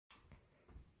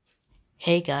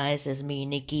Hey guys, it's me,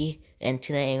 Nikki, and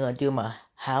today I'm gonna do my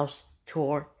house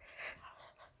tour.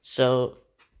 So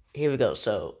here we go.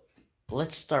 So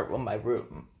let's start with my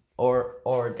room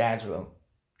or dad's room.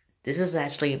 This is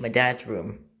actually my dad's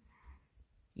room.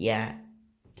 Yeah,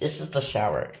 this is the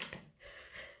shower.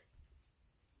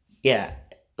 Yeah,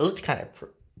 it looks kind of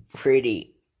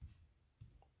pretty.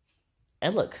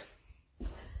 And look,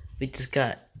 we just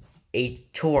got a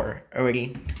tour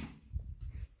already.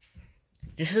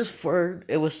 This is for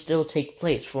it will still take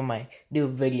place for my new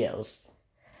videos.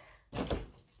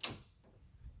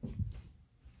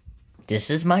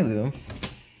 This is my room.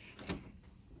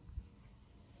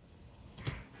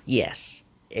 Yes,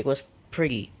 it was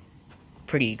pretty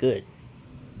good.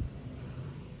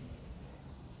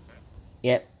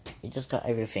 Yep, it just got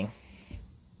everything.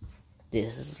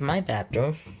 This is my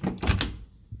bathroom.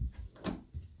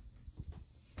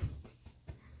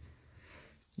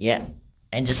 Yeah,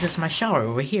 and this is my shower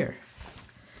over here.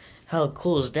 How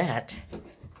cool is that?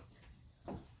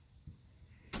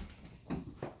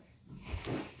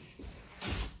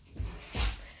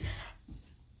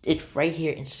 It's right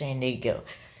here in San Diego.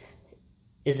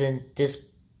 Is in this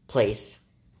place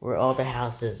where all the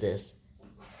houses is.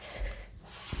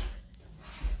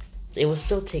 It will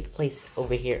still take place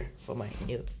over here for my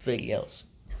new videos.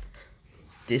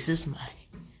 This is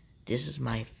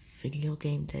my video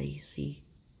game that you see.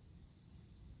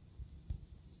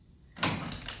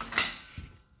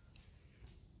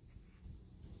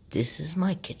 This is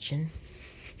my kitchen.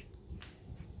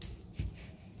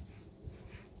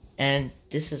 And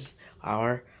this is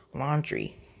our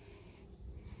laundry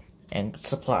and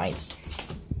supplies.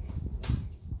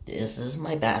 This is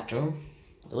my bathroom.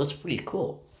 It looks pretty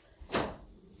cool.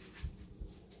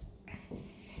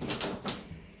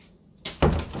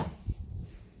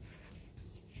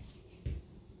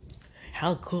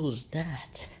 How cool is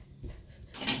that?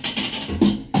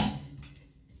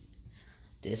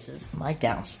 This is my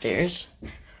downstairs.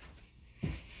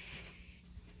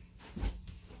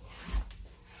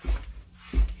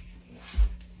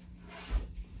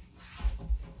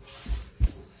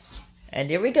 And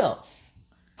there we go.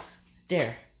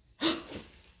 There.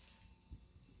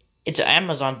 It's an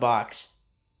Amazon box.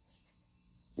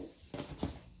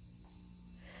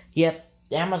 Yep,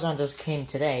 the Amazon just came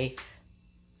today.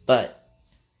 But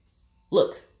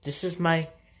look, this is my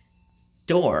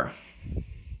door.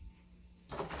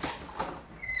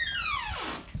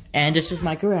 And this is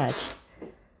my garage.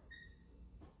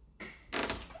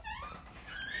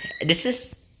 This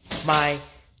is my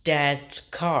dad's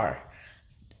car.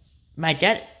 My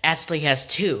dad actually has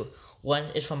two. One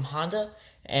is from Honda,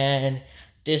 and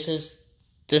this is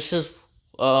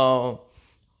Camry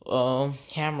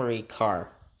car.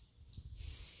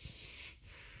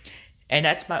 And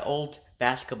that's my old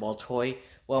basketball toy.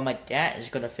 Well, my dad is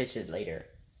gonna fix it later.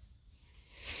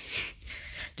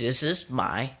 This is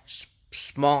my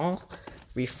small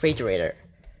refrigerator.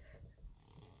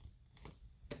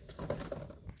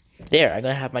 There, I'm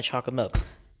gonna have my chocolate milk.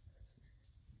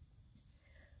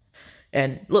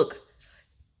 And look,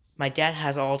 my dad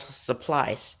has all the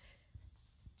supplies.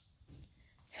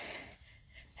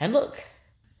 And look,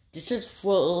 this is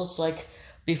what it looks like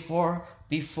before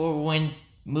we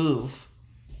move.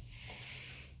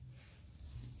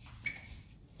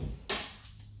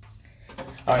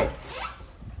 Alright.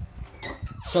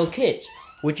 So kids,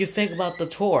 what'd you think about the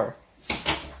tour?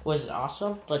 Was it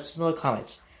awesome? Let's know in the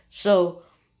comments. So,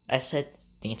 I said,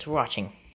 thanks for watching.